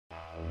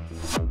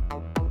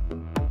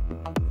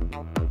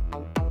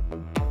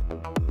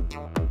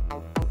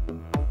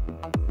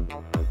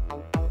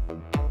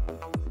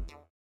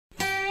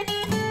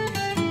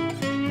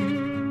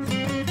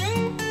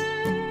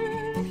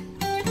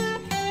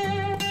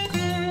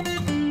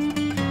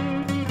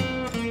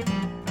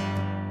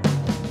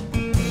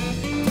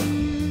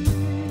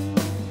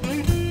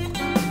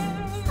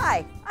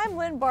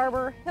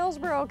Barber,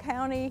 Hillsborough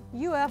County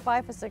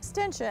Hibiscus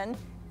Extension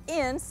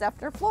in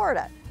Seffner,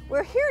 Florida.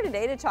 We're here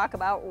today to talk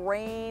about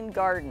rain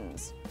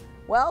gardens.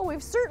 Well,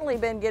 we've certainly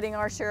been getting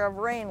our share of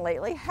rain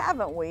lately,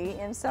 haven't we,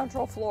 in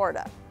Central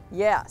Florida?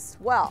 Yes,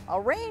 well, a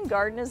rain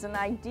garden is an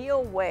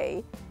ideal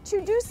way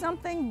to do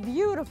something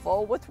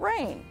beautiful with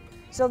rain.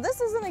 So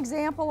this is an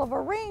example of a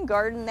rain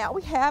garden that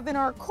we have in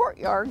our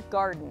courtyard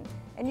garden.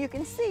 And you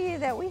can see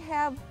that we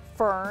have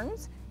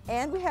ferns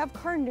and we have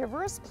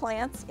carnivorous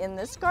plants in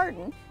this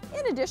garden,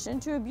 in addition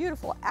to a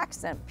beautiful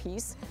accent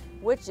piece,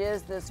 which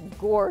is this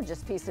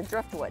gorgeous piece of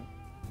driftwood.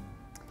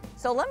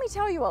 So let me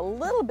tell you a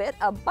little bit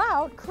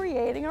about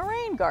creating a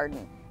rain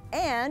garden.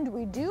 And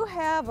we do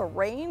have a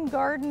rain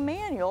garden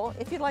manual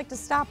if you'd like to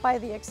stop by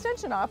the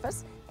extension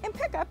office and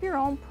pick up your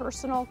own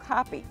personal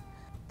copy.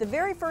 The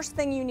very first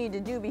thing you need to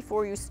do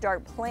before you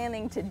start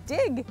planning to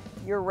dig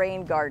your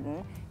rain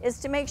garden is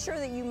to make sure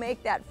that you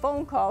make that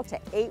phone call to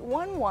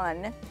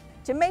 811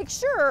 to make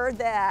sure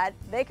that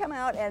they come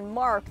out and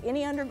mark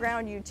any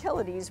underground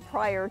utilities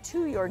prior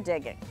to your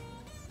digging.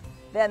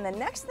 Then the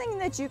next thing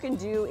that you can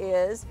do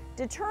is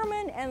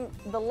determine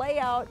the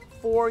layout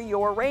for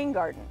your rain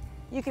garden.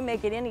 You can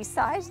make it any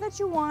size that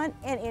you want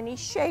and any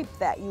shape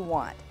that you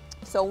want.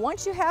 So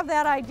once you have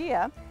that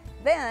idea,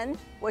 then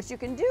what you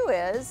can do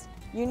is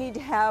you need to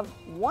have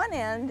one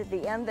end,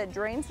 the end that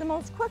drains the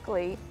most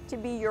quickly, to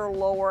be your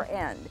lower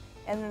end.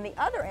 And then the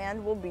other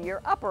end will be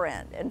your upper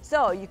end. And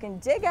so you can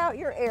dig out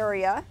your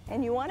area,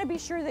 and you want to be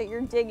sure that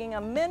you're digging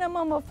a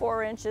minimum of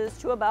 4 inches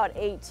to about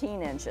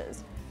 18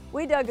 inches.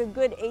 We dug a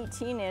good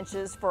 18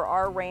 inches for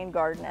our rain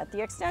garden at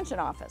the extension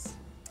office.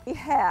 We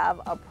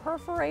have a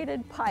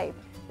perforated pipe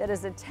that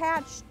is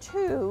attached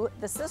to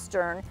the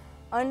cistern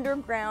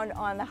underground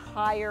on the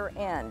higher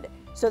end,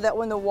 so that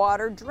when the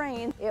water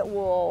drains, it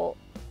will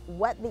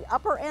wet the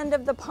upper end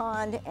of the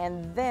pond,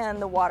 and then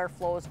the water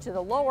flows to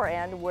the lower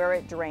end where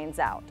it drains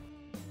out.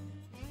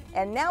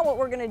 And now what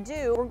we're going to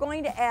do, we're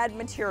going to add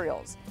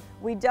materials.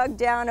 We dug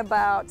down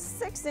about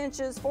 6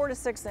 inches, 4 to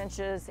 6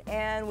 inches,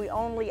 and we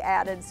only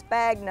added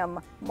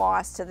sphagnum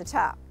moss to the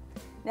top.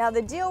 Now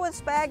the deal with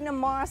sphagnum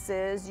moss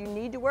is you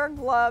need to wear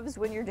gloves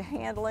when you're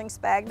handling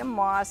sphagnum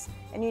moss,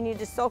 and you need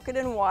to soak it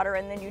in water,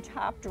 and then you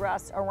top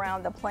dress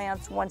around the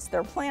plants once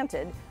they're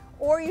planted,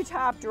 or you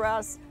top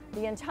dress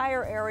the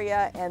entire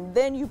area and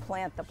then you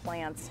plant the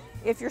plants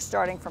if you're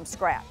starting from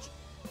scratch.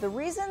 The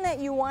reason that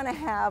you want to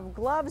have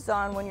gloves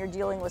on when you're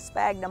dealing with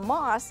sphagnum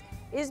moss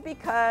is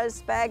because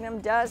sphagnum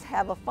does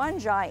have a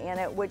fungi in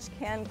it which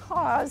can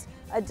cause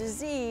a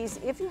disease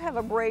if you have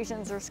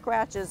abrasions or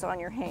scratches on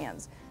your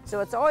hands.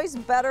 So it's always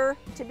better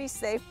to be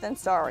safe than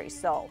sorry,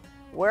 so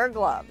wear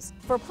gloves.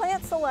 For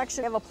plant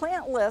selection, we have a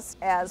plant list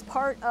as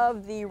part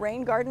of the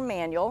rain garden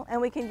manual, and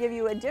we can give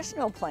you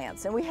additional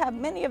plants. And we have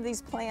many of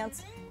these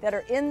plants that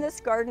are in this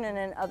garden and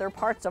in other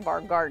parts of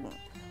our garden.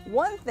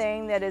 One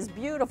thing that is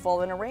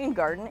beautiful in a rain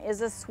garden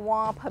is a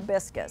swamp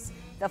hibiscus.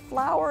 The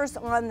flowers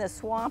on the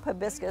swamp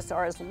hibiscus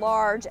are as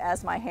large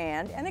as my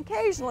hand and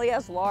occasionally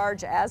as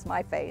large as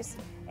my face,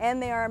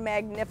 and they are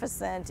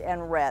magnificent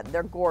and red.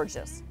 They're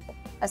gorgeous.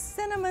 A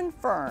cinnamon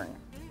fern.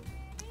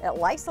 It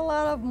likes a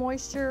lot of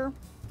moisture.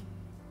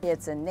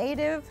 It's a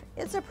native,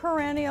 it's a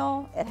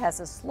perennial, it has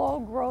a slow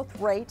growth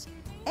rate,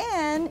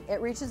 and it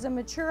reaches a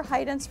mature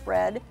height and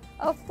spread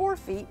of 4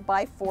 feet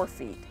by 4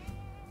 feet.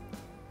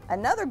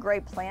 Another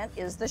great plant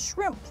is the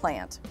shrimp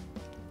plant.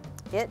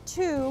 It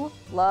too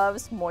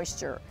loves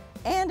moisture,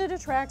 and it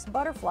attracts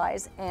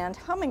butterflies and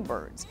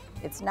hummingbirds.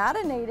 It's not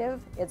a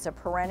native, it's a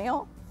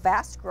perennial,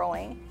 fast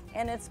growing,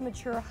 and its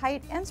mature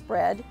height and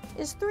spread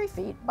is 3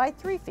 feet by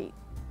 3 feet.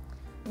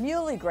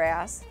 Muhly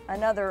grass,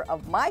 another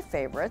of my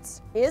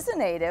favorites, is a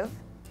native,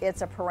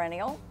 it's a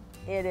perennial,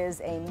 it is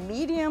a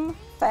medium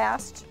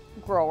fast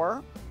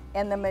grower,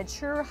 and the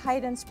mature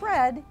height and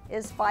spread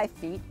is 5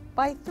 feet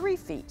by 3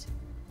 feet.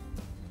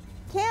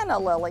 Canna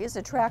lilies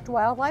attract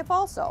wildlife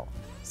also.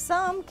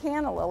 Some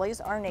canna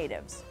lilies are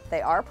natives.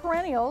 They are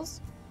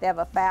perennials, they have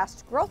a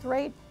fast growth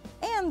rate,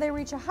 and they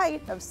reach a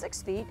height of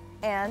 6 feet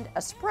and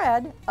a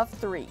spread of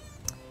 3.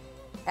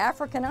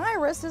 African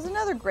iris is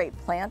another great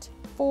plant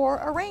for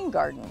a rain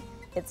garden.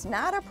 It's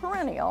not a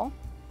perennial,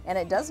 and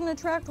it doesn't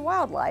attract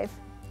wildlife.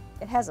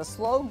 It has a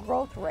slow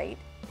growth rate,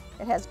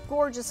 it has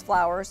gorgeous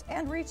flowers,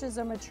 and reaches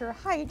a mature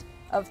height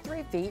of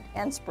 3 feet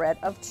and spread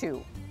of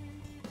 2.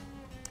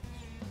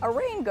 A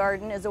rain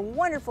garden is a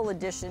wonderful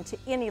addition to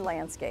any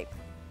landscape.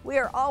 We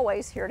are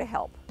always here to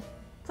help.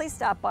 Please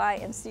stop by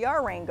and see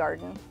our rain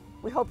garden.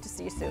 We hope to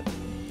see you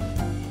soon.